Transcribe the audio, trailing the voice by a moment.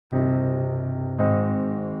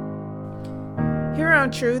on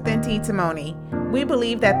Truth and Testimony, we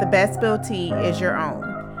believe that the best spilled tea is your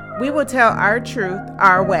own. We will tell our truth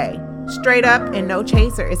our way. Straight up and no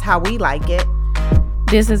chaser is how we like it.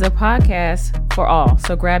 This is a podcast for all,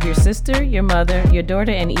 so grab your sister, your mother, your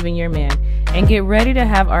daughter, and even your man, and get ready to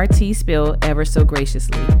have our tea spilled ever so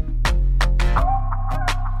graciously.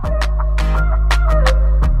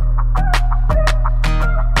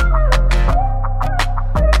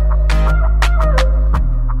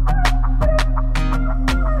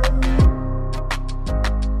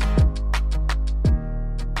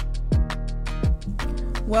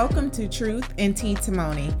 Welcome to Truth and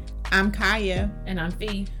Testimony. I'm Kaya. And I'm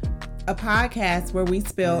Fee. A podcast where we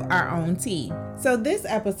spill our own tea. So this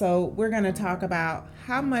episode, we're going to talk about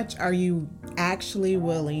how much are you actually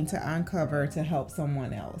willing to uncover to help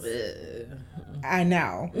someone else? I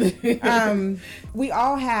know. We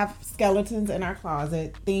all have skeletons in our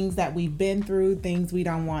closet, things that we've been through, things we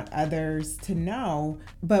don't want others to know.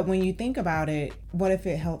 But when you think about it, what if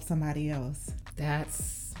it helps somebody else?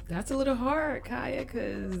 That's a little hard, Kaya,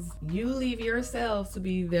 because you leave yourself to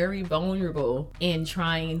be very vulnerable in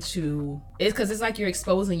trying to... It's like you're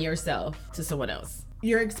exposing yourself to someone else.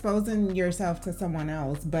 You're exposing yourself to someone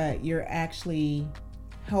else, but you're actually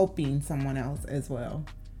helping someone else as well.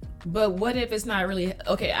 But what if it's not really...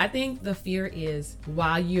 Okay, I think the fear is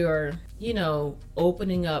while you're,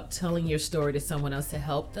 opening up, telling your story to someone else to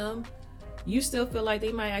help them, you still feel like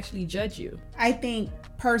they might actually judge you. I think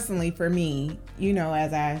personally for me,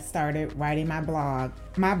 as I started writing my blog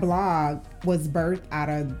was birthed out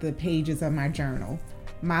of the pages of my journal,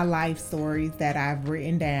 my life stories that I've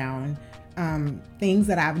written down, things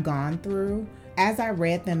that I've gone through. As I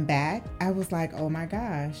read them back, I was like, oh my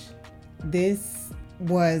gosh, this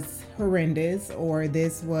was horrendous, or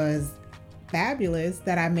this was fabulous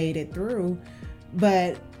that I made it through.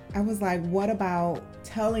 But I was like, what about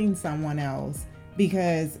telling someone else?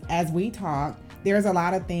 Because as we talk, there's a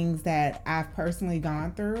lot of things that I've personally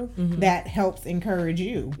gone through that helps encourage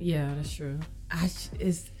you. Yeah, that's true.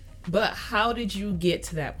 But how did you get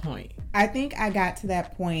to that point? I think I got to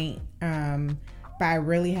that point by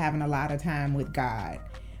really having a lot of time with God.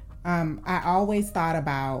 I always thought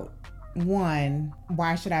about, one,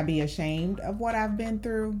 why should I be ashamed of what I've been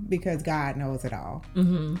through? Because God knows it all.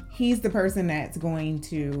 He's the person that's going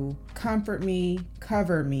to comfort me,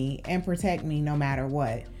 cover me, and protect me no matter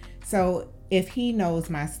what. So if he knows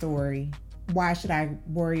my story, why should I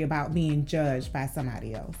worry about being judged by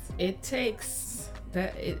somebody else? I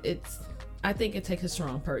think it takes a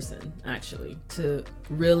strong person, actually, to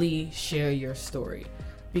really share your story.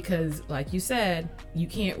 Because like you said, you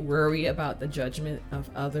can't worry about the judgment of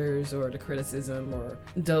others or the criticism or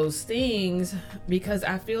those things, because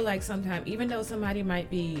I feel like sometimes, even though somebody might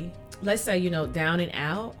be, let's say, down and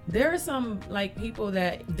out, there are some people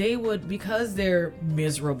that they would, because they're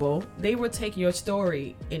miserable, they would take your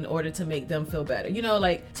story in order to make them feel better.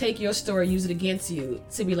 Take your story, use it against you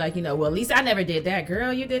to be like, well, at least I never did that.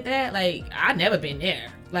 Girl, you did that. I never been there.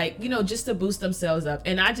 Just to boost themselves up.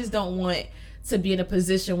 And I just don't want to be in a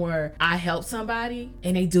position where I help somebody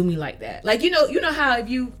and they do me like that. You know how if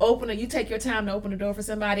you you take your time to open the door for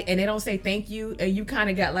somebody and they don't say thank you, and you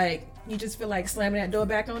kind of got you just feel like slamming that door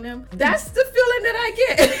back on them? That's the feeling that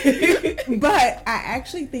I get. But I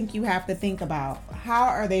actually think you have to think about, how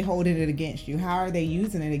are they holding it against you? How are they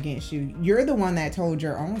using it against you? You're the one that told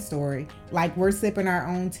your own story. We're sipping our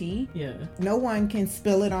own tea. Yeah. No one can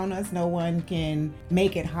spill it on us. No one can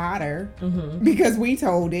make it hotter because we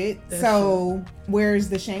told it. That's true. Where's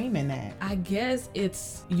the shame in that? I guess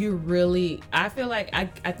I feel like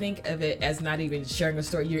I think of it as not even sharing a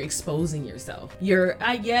story. You're exposing yourself.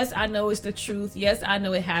 Yes, I know it's the truth. Yes, I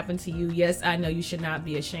know it happened to you. Yes, I know you should not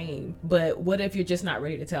be ashamed. But what if you're just not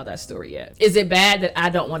ready to tell that story yet? Is it bad that I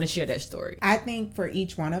don't want to share that story? I think for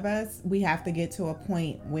each one of us, we have to get to a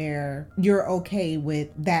point where you're okay with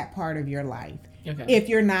that part of your life. Okay. If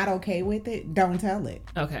you're not okay with it, don't tell it.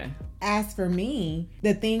 Okay. As for me,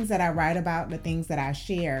 the things that I write about, the things that I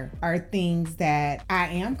share are things that I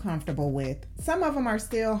am comfortable with. Some of them are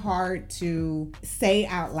still hard to say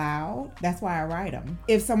out loud. That's why I write them.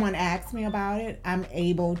 If someone asks me about it, I'm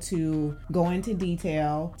able to go into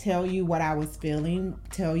detail, tell you what I was feeling,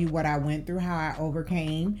 tell you what I went through, how I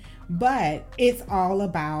overcame. But it's all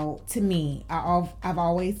about, to me, I've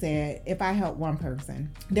always said, if I help one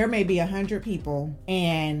person, there may be 100 people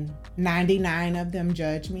and 99 of them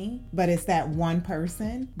judge me, but it's that one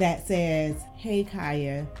person that says, hey,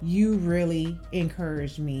 Kaya, you really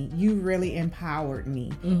encouraged me. You really empowered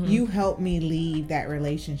me. You helped me leave that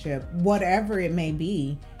relationship, whatever it may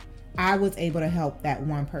be. I was able to help that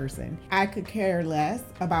one person. I could care less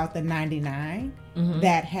about the 99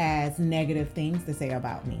 that has negative things to say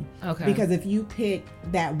about me. Okay. Because if you pick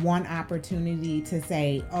that one opportunity to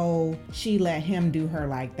say, oh, she let him do her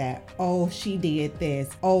like that. Oh, she did this.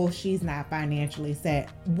 Oh, she's not financially set.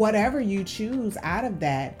 Whatever you choose out of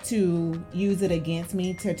that to use it against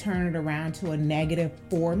me, to turn it around to a negative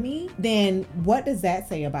for me, then what does that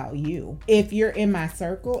say about you? If you're in my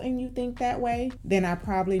circle and you think that way, then I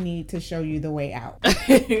probably need to show you the way out.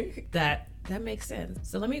 That makes sense.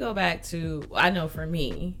 So let me go back to, I know for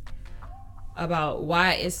me, about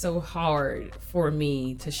why it's so hard for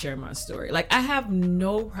me to share my story. Like, I have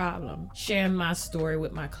no problem sharing my story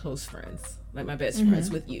with my close friends, like my best friends,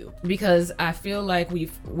 with you, because I feel like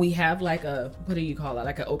we have like a, what do you call it,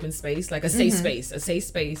 like an open space, like a safe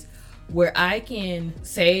space where I can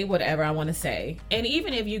say whatever I want to say. And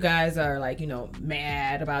even if you guys are like,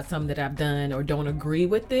 mad about something that I've done or don't agree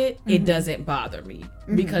with it, it doesn't bother me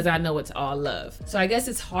because I know it's all love. So I guess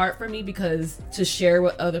it's hard for me because to share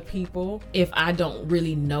with other people if I don't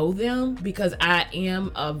really know them, because I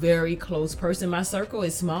am a very close person. My circle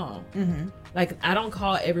is small. Like, I don't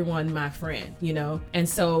call everyone my friend, And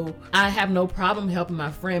so I have no problem helping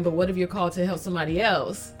my friend, but what if you're called to help somebody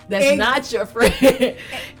else that's not your friend?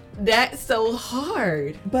 That's so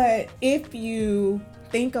hard. But if you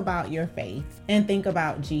think about your faith and think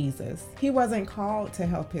about Jesus, he wasn't called to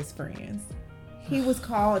help his friends. He was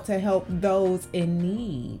called to help those in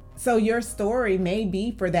need. So your story may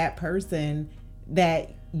be for that person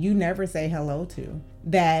that you never say hello to,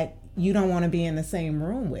 that you don't want to be in the same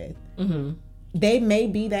room with. They may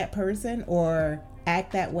be that person or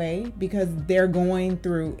act that way because they're going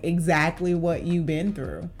through exactly what you've been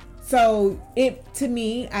through. So to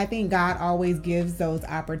me, I think God always gives those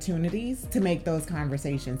opportunities to make those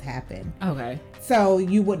conversations happen. Okay. So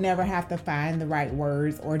you would never have to find the right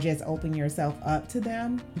words or just open yourself up to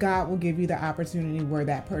them. God will give you the opportunity where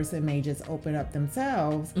that person may just open up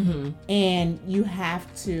themselves. And you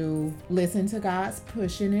have to listen to God's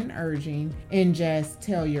pushing and urging and just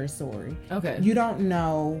tell your story. Okay. You don't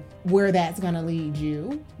know where that's going to lead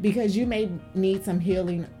you because you may need some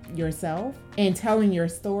healing yourself, and telling your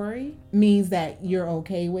story means that you're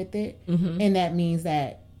okay with it, and that means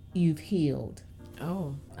that you've healed.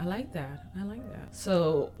 Oh, I like that.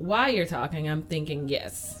 So while you're talking, I'm thinking,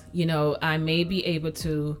 yes, I may be able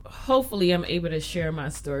to, hopefully I'm able to share my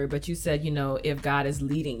story, but you said, if God is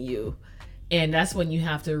leading you, and that's when you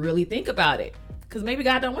have to really think about it, because maybe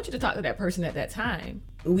God don't want you to talk to that person at that time.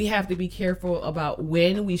 We have to be careful about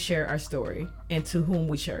when we share our story and to whom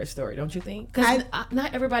we share our story, don't you think? Because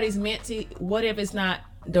not everybody's meant to. What if it's not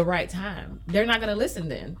the right time? They're not going to listen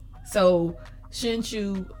then. So shouldn't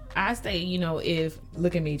you, I say, if,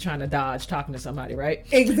 look at me trying to dodge talking to somebody, right?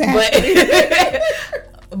 Exactly.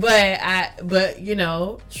 But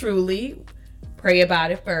truly pray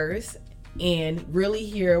about it first and really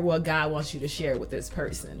hear what God wants you to share with this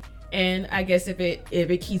person. And I guess if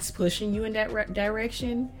it keeps pushing you in that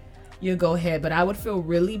direction, you'll go ahead. But I would feel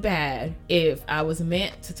really bad if I was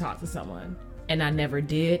meant to talk to someone and I never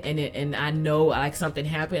did, and I know like something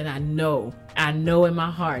happened, and I know in my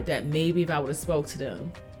heart that maybe if I would have spoke to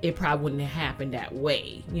them, it probably wouldn't have happened that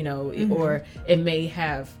way, or it may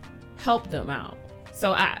have helped them out.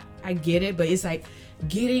 So I get it, but it's like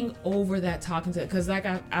getting over that talking to, because like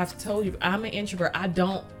I've told you, I'm an introvert. I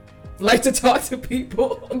don't like to talk to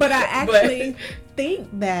people. But I actually think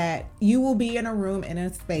that you will be in a room, in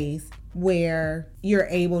a space where you're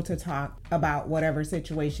able to talk about whatever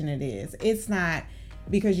situation it is. It's not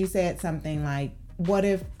because you said something like, what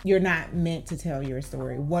if you're not meant to tell your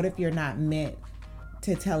story? What if you're not meant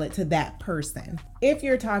to tell it to that person? If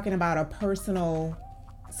you're talking about a personal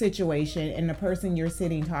situation and the person you're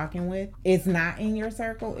sitting talking with is not in your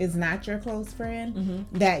circle, is not your close friend,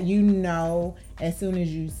 that as soon as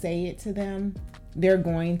you say it to them, they're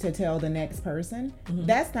going to tell the next person,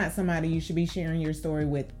 that's not somebody you should be sharing your story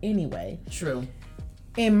with anyway. True.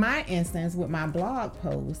 In my instance with my blog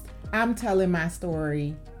post, I'm telling my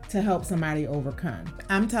story to help somebody overcome.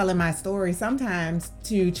 I'm telling my story sometimes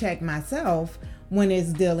to check myself when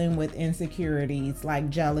it's dealing with insecurities like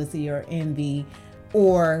jealousy or envy,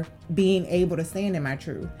 or being able to stand in my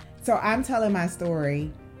truth. So I'm telling my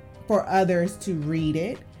story for others to read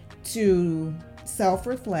it, to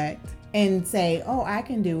self-reflect and say, oh, I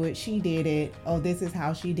can do it. She did it. Oh, this is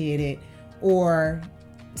how she did it. Or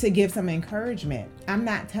to give some encouragement. I'm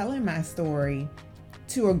not telling my story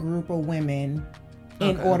to a group of women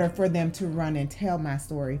in order for them to run and tell my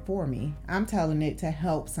story for me. I'm telling it to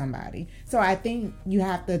help somebody. So I think you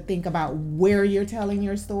have to think about where you're telling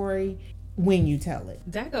your story when you tell it.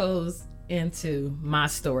 That goes into my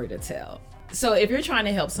story to tell. So if you're trying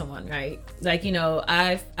to help someone, right? Like, you know,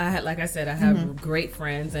 I had, like I said, I have great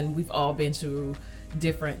friends and we've all been through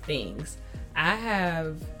different things. I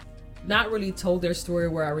have not really told their story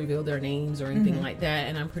where I reveal their names or anything like that.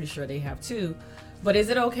 And I'm pretty sure they have too. But is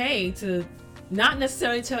it okay to not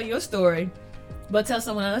necessarily tell your story, but tell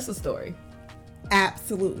someone else's story?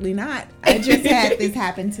 Absolutely not. I just had this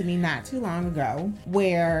happen to me not too long ago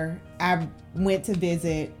where I went to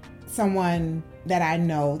visit someone that I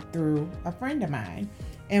know through a friend of mine.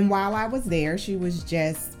 And while I was there, she was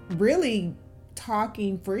just really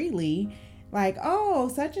talking freely, like, oh,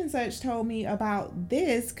 such and such told me about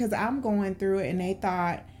this because I'm going through it and they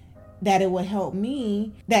thought that it would help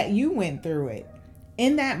me that you went through it.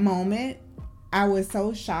 In that moment, I was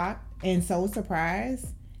so shocked and so surprised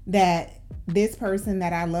that this person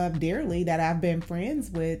that I love dearly, that I've been friends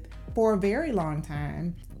with for a very long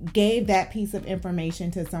time, gave that piece of information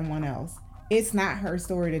to someone else. It's not her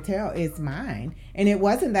story to tell, it's mine. And it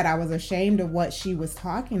wasn't that I was ashamed of what she was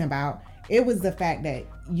talking about. It was the fact that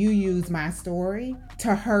you used my story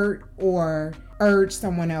to hurt or urge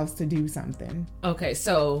someone else to do something. Okay,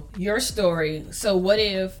 so your story. So what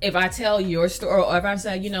if I tell your story, or if I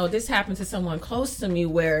say, you know, this happened to someone close to me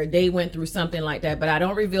where they went through something like that, but I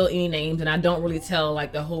don't reveal any names and I don't really tell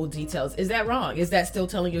like the whole details. Is that wrong? Is that still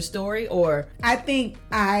telling your story? Or I think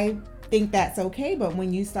that's okay, but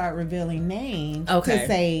when you start revealing names to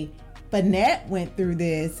say Finette went through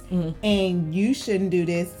this and you shouldn't do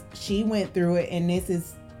this, she went through it and this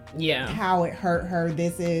is how it hurt her,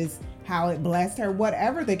 this is how it blessed her,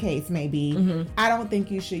 whatever the case may be, I don't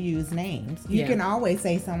think you should use names. You can always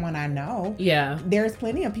say someone I know. Yeah. There's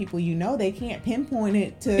plenty of people you know, they can't pinpoint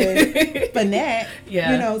it to Finette. You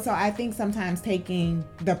know, so I think sometimes taking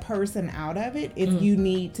the person out of it, if you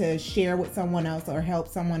need to share with someone else or help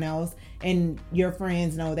someone else and your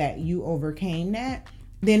friends know that you overcame that,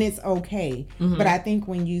 then it's okay. But I think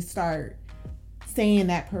when you start saying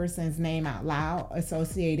that person's name out loud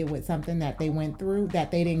associated with something that they went through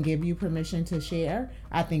that they didn't give you permission to share,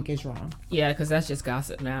 I think is wrong. Yeah, because that's just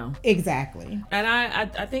gossip now. Exactly. And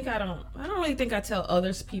I think I don't really think I tell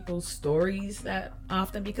others people's stories that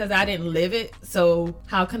often because I didn't live it. So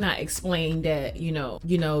how can I explain that, you know,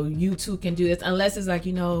 you too can do this, unless it's like,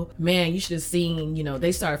 you know, man, you should have seen, you know,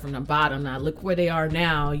 they started from the bottom. Now look where they are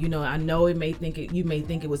now. You know, I know you may think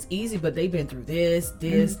it was easy, but they've been through this,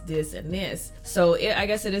 and this. So I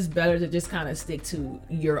guess it is better to just kind of stick to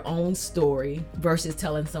your own story versus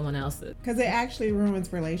telling someone else's. Because it actually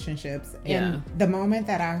ruins relationships. And the moment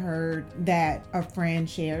that I heard that a friend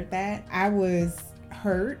shared that, I was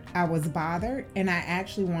hurt, I was bothered, and I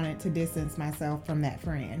actually wanted to distance myself from that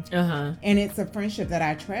friend. And it's a friendship that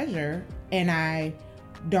I treasure, and I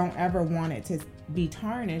don't ever want it to be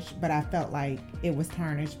tarnished, but I felt like it was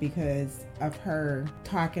tarnished because of her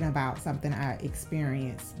talking about something I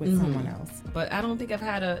experienced with someone else. But I don't think I've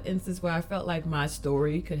had an instance where I felt like my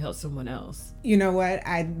story could help someone else. You know what?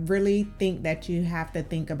 I really think that you have to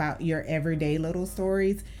think about your everyday little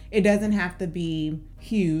stories. It doesn't have to be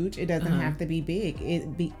huge. It doesn't have to be big.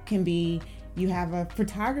 Can be you have a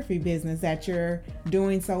photography business that you're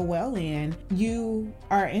doing so well in. You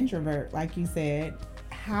are an introvert, like you said.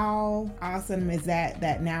 How awesome is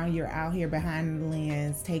that now you're out here behind the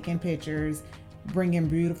lens, taking pictures, bringing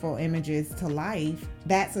beautiful images to life?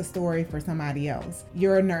 That's a story for somebody else.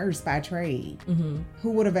 You're a nurse by trade.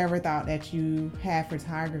 Who would have ever thought that you had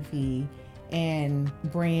photography and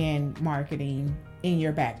brand marketing in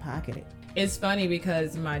your back pocket? It's funny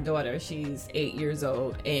because my daughter, she's 8 years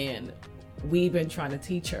old, and we've been trying to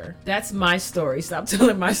teach her. That's my story. Stop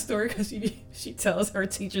telling my story, because she tells her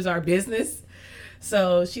teachers our business.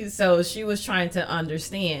 So she was trying to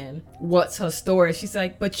understand what's her story. She's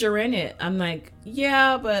like, but you're in it. I'm like,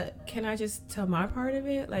 yeah, but can I just tell my part of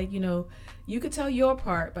it? Like, you know, you could tell your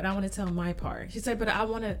part, but I want to tell my part. She said, but I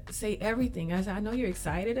want to say everything. I said, I know you're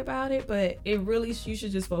excited about it, but you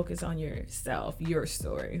should just focus on yourself, your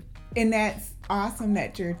story. And that's awesome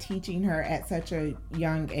that you're teaching her at such a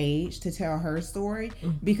young age to tell her story,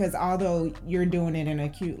 because although you're doing it in a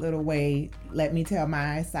cute little way, let me tell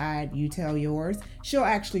my side, you tell yours, she'll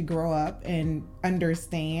actually grow up and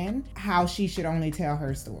understand how she should only tell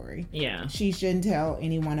her story. Yeah. She shouldn't tell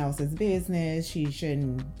anyone else's business. She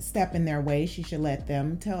shouldn't step in their way. She should let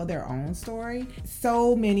them tell their own story.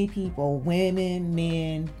 So many people, women,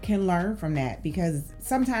 men, can learn from that, because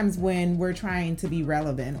sometimes when we're trying to be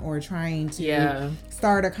relevant or trying to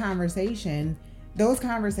start a conversation, those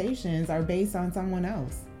conversations are based on someone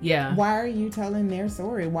else. Yeah. Why are you telling their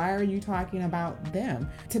story? Why are you talking about them?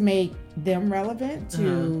 To make them relevant,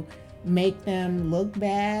 to make them look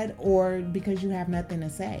bad or because you have nothing to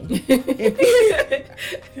say.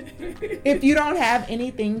 If you don't have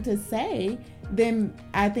anything to say, then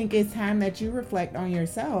I think it's time that you reflect on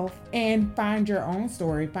yourself and find your own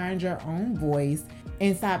story, find your own voice,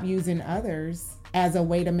 and stop using others as a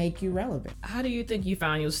way to make you relevant. How do you think you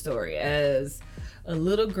found your story? As a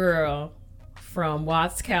little girl from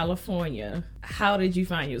Watts, California, how did you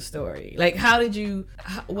find your story? Like,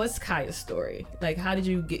 what's Kaya's story? Like, how did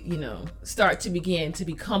you get, start to begin to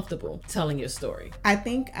be comfortable telling your story? I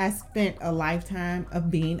think I spent a lifetime of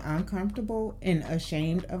being uncomfortable and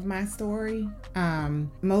ashamed of my story.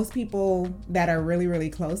 Most people that are really, really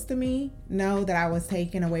close to me know that I was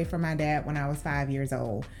taken away from my dad when I was 5 years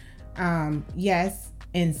old. Yes,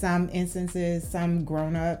 in some instances, some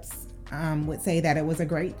grown-ups would say that it was a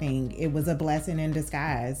great thing. It was a blessing in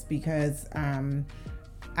disguise because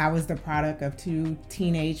I was the product of two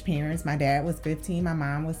teenage parents. My dad was 15, my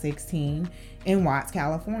mom was 16 in Watts,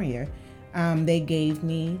 California. They gave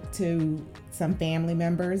me to some family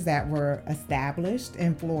members that were established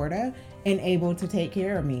in Florida and able to take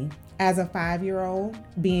care of me. As a 5-year-old,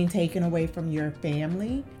 being taken away from your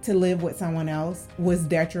family to live with someone else was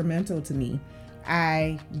detrimental to me.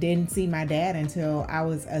 I didn't see my dad until I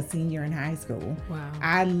was a senior in high school. Wow.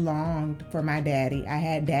 I longed for my daddy. I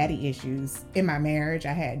had daddy issues in my marriage.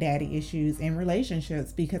 I had daddy issues in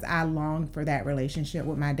relationships because I longed for that relationship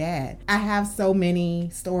with my dad. I have so many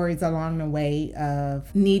stories along the way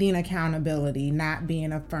of needing accountability, not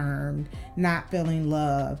being affirmed, not feeling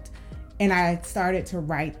loved. And I started to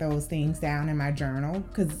write those things down in my journal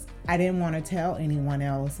because I didn't want to tell anyone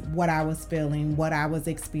else what I was feeling, what I was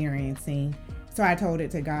experiencing. So I told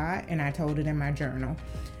it to God and I told it in my journal.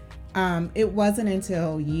 It wasn't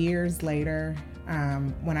until years later,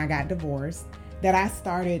 when I got divorced, that I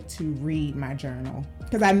started to read my journal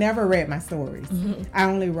because I never read my stories. Mm-hmm. I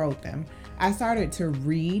only wrote them. I started to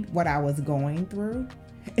read what I was going through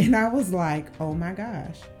and I was like, oh my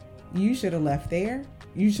gosh, you should have left there.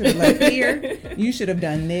 You should have left here. You should have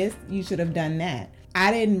done this. You should have done that.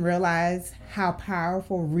 I didn't realize how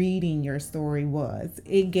powerful reading your story was.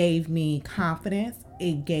 It gave me confidence.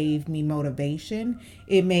 It gave me motivation.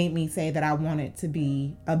 It made me say that I wanted to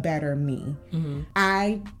be a better me.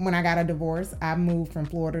 Mm-hmm. When I got a divorce, I moved from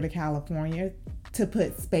Florida to California to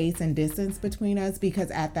put space and distance between us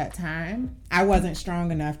because at that time, I wasn't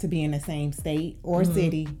strong enough to be in the same state or mm-hmm.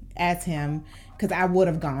 city as him because I would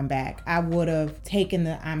have gone back. I would have taken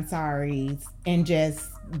the I'm sorry's and just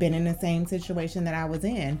been in the same situation that I was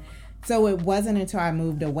in. So it wasn't until I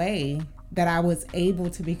moved away that I was able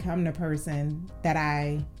to become the person that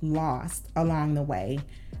I lost along the way.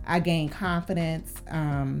 I gained confidence.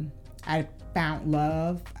 I found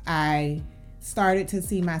love. I started to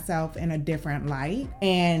see myself in a different light.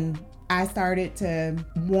 And I started to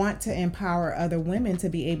want to empower other women to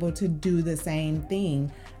be able to do the same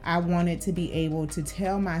thing. I wanted to be able to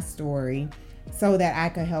tell my story so that I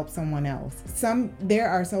could help someone else. There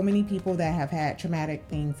are so many people that have had traumatic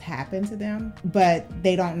things happen to them, but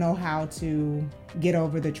they don't know how to get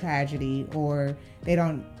over the tragedy or they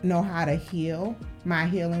don't know how to heal. My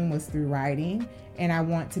healing was through writing, and I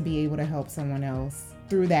want to be able to help someone else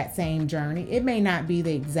through that same journey. It may not be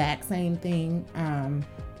the exact same thing,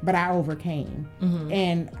 but I overcame. Mm-hmm.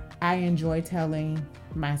 And I enjoy telling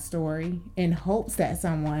my story in hopes that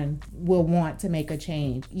someone will want to make a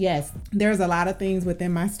change. Yes, there's a lot of things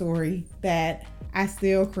within my story that I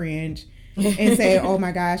still cringe and say, oh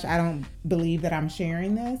my gosh, I don't believe that I'm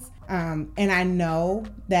sharing this. And I know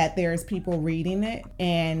that there's people reading it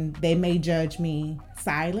and they may judge me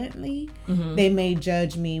silently. Mm-hmm. They may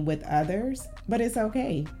judge me with others, but it's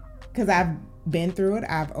okay because I've been through it.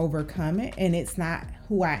 I've overcome it and it's not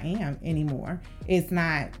who I am anymore. It's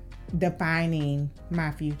not defining my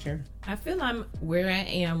future. I feel I'm where I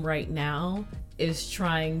am right now is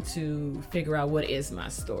trying to figure out what is my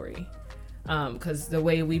story. Because the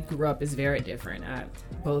way we grew up is very different.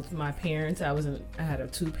 Both my parents, I had a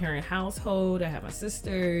 2-parent household. I had my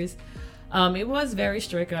sisters. It was very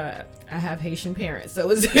strict. I have Haitian parents, so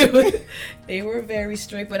they were very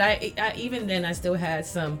strict. But I even then I still had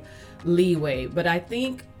some leeway. But I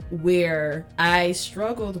think where I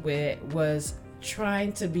struggled with was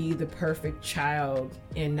trying to be the perfect child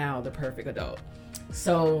and now the perfect adult.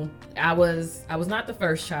 So I was not the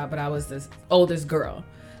first child, but I was the oldest girl.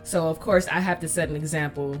 So of course I have to set an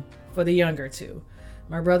example for the younger two.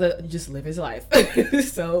 My brother just lived his life.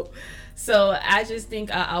 So I just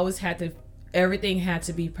think I always everything had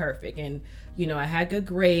to be perfect. And I had good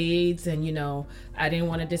grades, and I didn't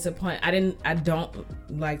want to disappoint. I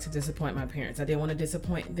don't like to disappoint my parents. I didn't want to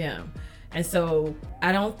disappoint them. And so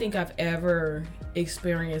I don't think I've ever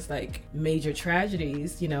experienced like major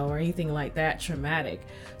tragedies, or anything like that traumatic.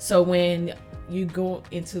 So when you go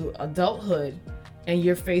into adulthood and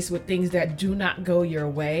you're faced with things that do not go your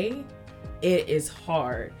way, it is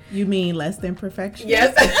hard. You mean less than perfection?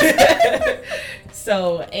 Yes.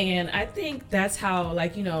 So, and I think that's how,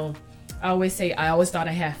 like, I always say, I always thought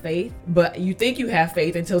I had faith, but you think you have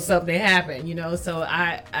faith until something happened, So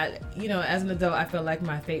I as an adult, I felt like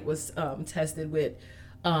my faith was tested with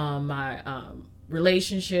my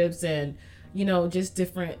relationships and, just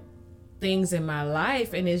different things in my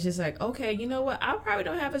life. And it's just like, okay, you know what? I probably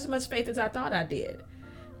don't have as much faith as I thought I did.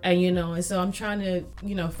 And, and so I'm trying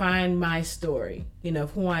to, find my story,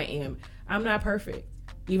 of who I am. I'm not perfect.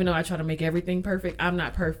 Even though I try to make everything perfect, I'm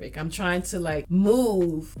not perfect. I'm trying to like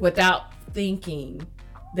move without thinking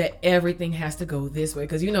that everything has to go this way.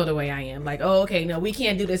 Cause the way I am, like, oh, okay, no, we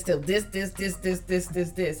can't do this till this.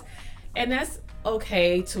 And that's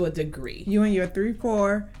okay to a degree. You and your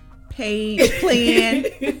 3-4 page plan.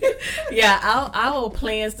 Yeah, I will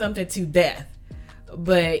plan something to death.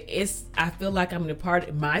 But I feel like I'm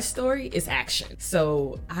my story is action.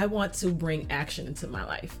 So I want to bring action into my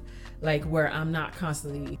life. Like where I'm not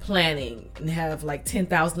constantly planning and have like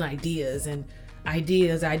 10,000 ideas and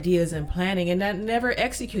planning and not never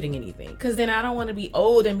executing anything. Cause then I don't want to be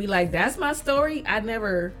old and be like, that's my story. I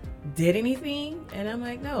never did anything. And I'm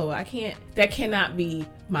like, no, I can't, that cannot be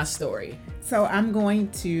my story. So I'm going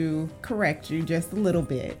to correct you just a little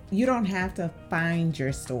bit. You don't have to find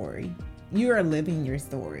your story. You are living your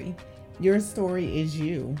story. Your story is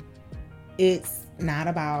you. It's not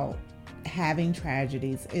about having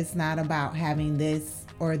tragedies. It's not about having this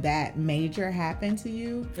or that major happen to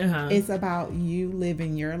you. Uh-huh. It's about you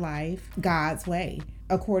living your life God's way,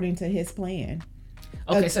 according to his plan.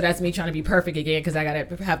 Okay, so that's me trying to be perfect again because I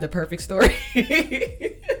gotta have the perfect story.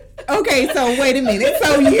 Okay, so wait a minute.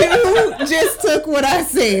 So you just took what I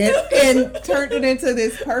said and turned it into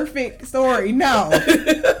this perfect story. No.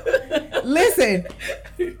 Listen,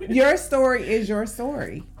 your story is your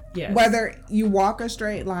story. Yes. Whether you walk a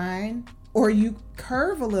straight line or you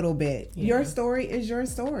curve a little bit, your story is your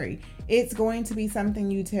story. It's going to be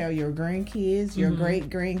something you tell your grandkids, your great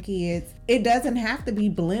grandkids. It doesn't have to be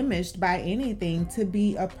blemished by anything to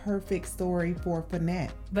be a perfect story for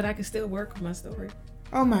Finette. But I can still work with my story.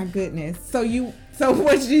 Oh my goodness. So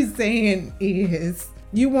what you're saying is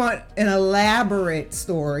you want an elaborate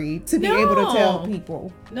story to be able to tell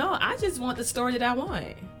people. No, I just want the story that I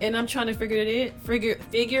want. And I'm trying to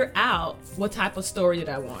figure out what type of story that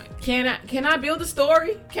I want. Can I build a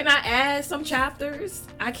story? Can I add some chapters?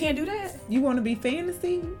 I can't do that. You want to be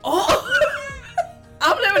fantasy? Oh,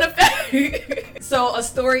 I'm living a fantasy. So a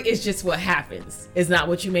story is just what happens. It's not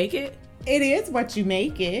what you make it? It is what you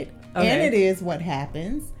make it. Okay. And it is what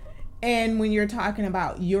happens. And when you're talking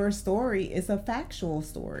about your story, it's a factual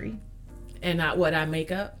story. And not what I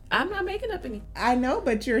make up. I'm not making up any. I know,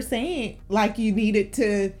 but you're saying like you need it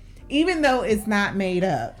to, even though it's not made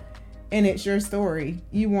up and it's your story,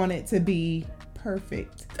 you want it to be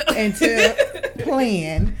perfect and to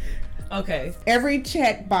plan. Okay. Every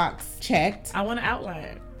checkbox checked. I want an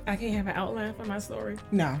outline. I can't have an outline for my story.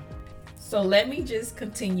 No. So let me just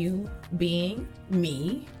continue being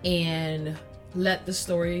me and let the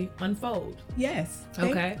story unfold. Yes.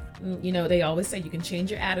 Okay. They always say you can change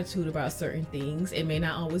your attitude about certain things. It may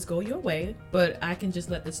not always go your way, but I can just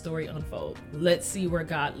let the story unfold. Let's see where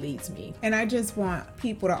God leads me. And I just want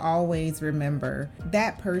people to always remember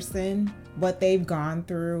that person, what they've gone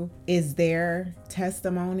through is their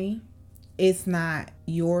testimony. It's not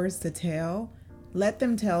yours to tell. Let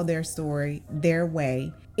them tell their story their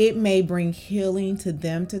way. It may bring healing to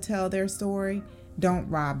them to tell their story. Don't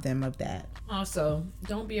rob them of that. Also,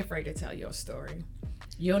 don't be afraid to tell your story.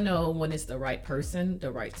 You'll know when it's the right person,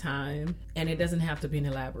 the right time, and it doesn't have to be an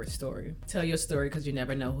elaborate story. Tell your story because you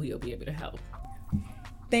never know who you'll be able to help.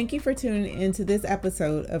 Thank you for tuning into this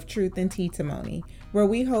episode of Truth and Testimony, where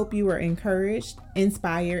we hope you were encouraged,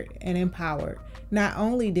 inspired, and empowered. Not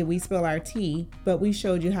only did we spill our tea, but we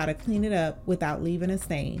showed you how to clean it up without leaving a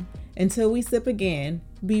stain. Until we sip again,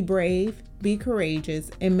 be brave, be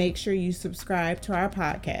courageous, and make sure you subscribe to our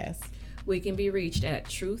podcast. We can be reached at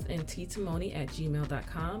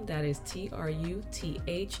truthandteatimony@gmail.com. That is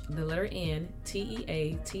TRUTH,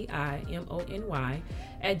 NTEATIMONY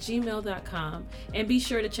 @gmail.com. And be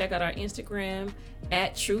sure to check out our Instagram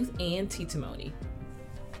 @truthandteatimony.